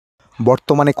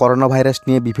বর্তমানে corona virus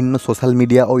নিয়ে বিভিন্ন সোশ্যাল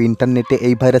মিডিয়া ও ইন্টারনেটে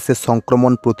এই ভাইরাসের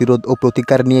সংক্রমণ প্রতিরোধ ও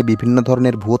প্রতিকার নিয়ে বিভিন্ন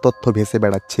ধরনের ভুয়ো তথ্য ভেসে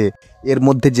বেড়াচ্ছে। এর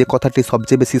মধ্যে যে কথাটি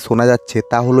সবচেয়ে বেশি শোনা যাচ্ছে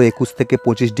তা হলো 21 থেকে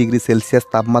 25 ডিগ্রি সেলসিয়াস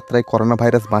তাপমাত্রায় করোনা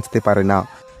ভাইরাস বাঁচতে পারে না।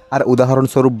 আর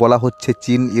উদাহরণস্বরূপ বলা হচ্ছে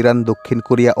চীন, ইরান, দক্ষিণ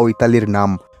কোরিয়া ও ইতালির নাম।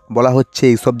 বলা হচ্ছে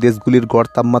এইসব দেশগুলির গড়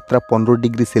তাপমাত্রা 15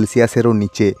 ডিগ্রি সেলসিয়াসেরও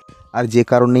নিচে। আর যে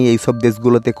কারণেই এইসব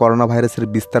দেশগুলোতে করোনা ভাইরাসের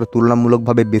বিস্তার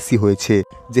তুলনামূলকভাবে বেশি হয়েছে।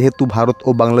 যেহেতু ভারত ও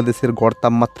বাংলাদেশের গড়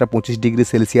তাপমাত্রা 25 ডিগ্রি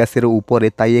সেলসিয়াসের উপরে,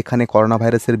 তাই এখানে করোনা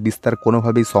ভাইরাসের বিস্তার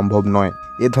কোনোভাবেই সম্ভব নয়।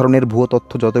 এ ধরনের ভুয়ো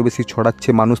তথ্য যত বেশি ছড়াচ্ছে,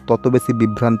 মানুষ তত বেশি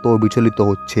বিভ্রান্ত ও বিচলিত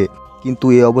হচ্ছে। কিন্তু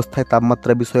এই অবস্থায়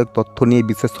তাপমাত্রা বিষয়ক তথ্য নিয়ে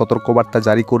বিশেষ সতর্কবার্তা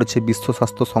জারি করেছে বিশ্ব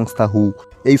স্বাস্থ্য সংস্থা হু।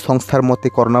 এই সংস্থার মতে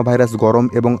করোনা ভাইরাস গরম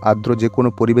এবং আর্দ্র যে কোনো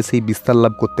পরিবেশেই বিস্তার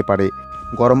লাভ করতে পারে।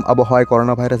 গরম আবহাওয়ায়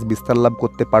করোনা ভাইরাস বিস্তার লাভ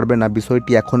করতে পারবে না,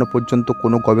 বিষয়টি এখনও পর্যন্ত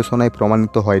কোনো গবেষণায়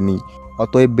প্রমাণিত হয়নি।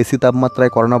 অতএব বেশি তাপমাত্রায়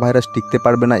করোনা ভাইরাস টিকতে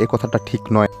পারবে না, এ কথাটা ঠিক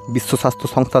নয়। বিশ্ব স্বাস্থ্য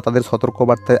সংস্থা তাদের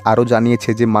সতর্কবার্তায় আরও জানিয়েছে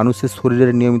যে মানুষের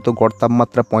শরীরের নিয়মিত গড়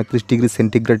তাপমাত্রা 35 ডিগ্রি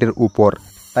সেন্টিগ্রেডের উপর।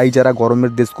 তাই যারা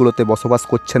গরমের দেশগুলোতে বসবাস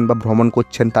করছেন বা ভ্রমণ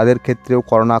করছেন, তাদের ক্ষেত্রেও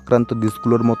করোনা আক্রান্ত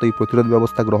দেশগুলোর মতোই প্রতিরোধ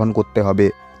ব্যবস্থা গ্রহণ করতে হবে।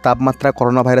 তাপমাত্রা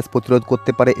করোনা ভাইরাস প্রতিরোধ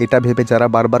করতে পারে এটা ভেবে যারা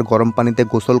বারবার গরম পানিতে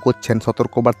গোসল করছেন,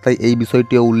 সতর্কবার্তায় এই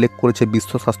বিষয়টিও উল্লেখ করেছে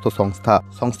বিশ্ব স্বাস্থ্য সংস্থা।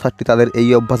 সংস্থাটি তাদের এই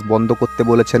অভ্যাস বন্ধ করতে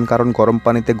বলেছেন, কারণ গরম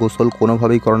পানিতে গোসল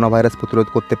কোনোভাবেই করোনা ভাইরাস প্রতিরোধ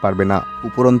করতে পারবে না।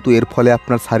 উপরন্তু এর ফলে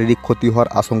আপনার শারীরিক ক্ষতি হওয়ার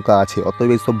আশঙ্কা আছে। অতএব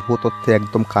এইসব ভুয়ো তথ্যে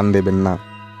একদম কান দেবেন না।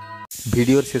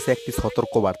 ভিডিওর শেষে একটি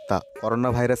সতর্কবার্তা। করোনা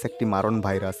ভাইরাস একটি মারণ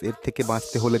ভাইরাস। এর থেকে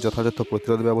বাঁচতে হলে যথাযথ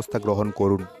প্রতিরোধ ব্যবস্থা গ্রহণ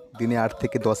করুন। দিনে 8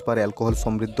 থেকে 10 বার অ্যালকোহল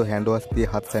সমৃদ্ধ হ্যান্ড ওয়াশ দিয়ে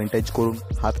হাত স্যানিটাইজ করুন।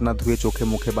 হাত না ধুয়ে চোখে,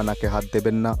 মুখে বা নাকে হাত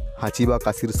দেবেন না। হাঁচি বা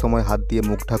কাশির সময় হাত দিয়ে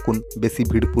মুখ ঢাকুন। বেশি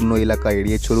ভিড়পূর্ণ এলাকা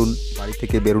এড়িয়ে চলুন। বাড়ি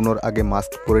থেকে বেরোনোর আগে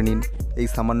মাস্ক পরে নিন। এই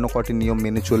সামান্য কটি নিয়ম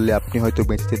মেনে চললে আপনি হয়তো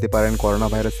বেঁচে যেতে পারেন করোনা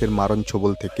ভাইরাসের মারণ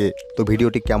ছোবল থেকে। তো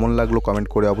ভিডিওটি কেমন লাগলো কমেন্ট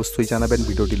করে অবশ্যই জানাবেন।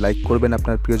 ভিডিওটি লাইক করবেন,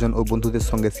 আপনার প্রিয়জন ও বন্ধুদের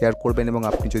সঙ্গে শেয়ার করবেন, এবং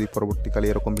আপনি যদি পরবর্তীকালে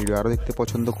এরকম ভিডিও আরও দেখতে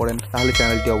পছন্দ করেন তাহলে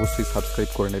চ্যানেলটি অবশ্যই সাবস্ক্রাইব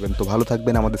করে নেবেন। তো ভালো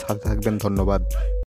থাকবেন, আমাদের সাথে থাকবেন। ধন্যবাদ।